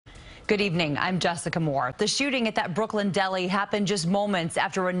Good evening. I'm Jessica Moore. The shooting at that Brooklyn deli happened just moments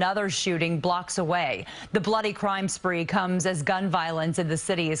after another shooting blocks away. The bloody crime spree comes as gun violence in the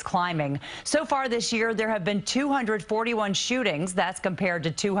city is climbing. So far this year, there have been 241 shootings. That's compared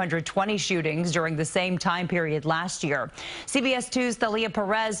to 220 shootings during the same time period last year. CBS 2's Thalia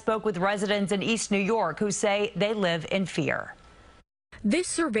Perez spoke with residents in East New York who say they live in fear. This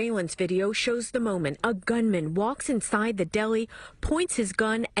surveillance video shows the moment a gunman walks inside the deli, points his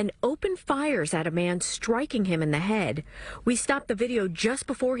gun, and open fires at a man, striking him in the head. We stopped the video just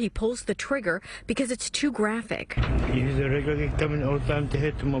before he pulls the trigger because it's too graphic. He's a regular coming all the time to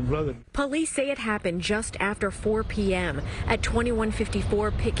hit my brother. Police say it happened just after 4 p.m. at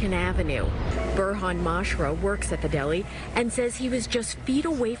 2154 Pitkin Avenue. Burhan Mashra works at the deli and says he was just feet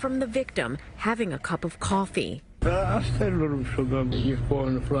away from the victim having a cup of coffee. I started a little sugar, you fall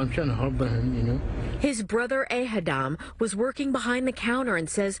in the front, trying to help him, you know. His brother Ahadam was working behind the counter and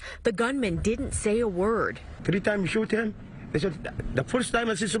says the gunman didn't say a word. 3 times shoot him. They said, the first time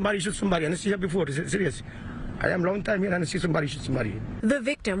I see somebody shoot somebody, and I see her before, they said, serious. I am long time here and I see somebody shoot somebody. The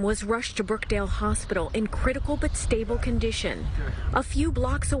victim was rushed to Brookdale Hospital in critical but stable condition. A few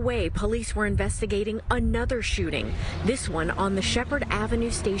blocks away, police were investigating another shooting, this one on the Shepherd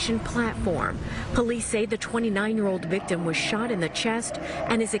Avenue station platform. Police say the 29-year-old victim was shot in the chest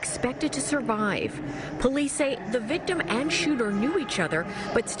and is expected to survive. Police say the victim and shooter knew each other,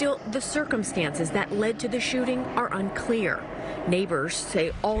 but still the circumstances that led to the shooting are unclear. Neighbors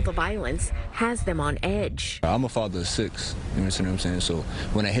say all the violence has them on edge. I'm a father of 6, you know what I'm saying? So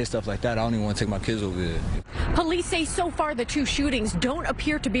when I hear stuff like that, I don't even want to take my kids over there. Police say so far the two shootings don't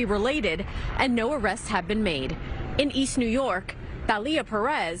appear to be related and no arrests have been made. In East New York, Thalia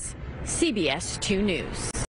Perez, CBS 2 News.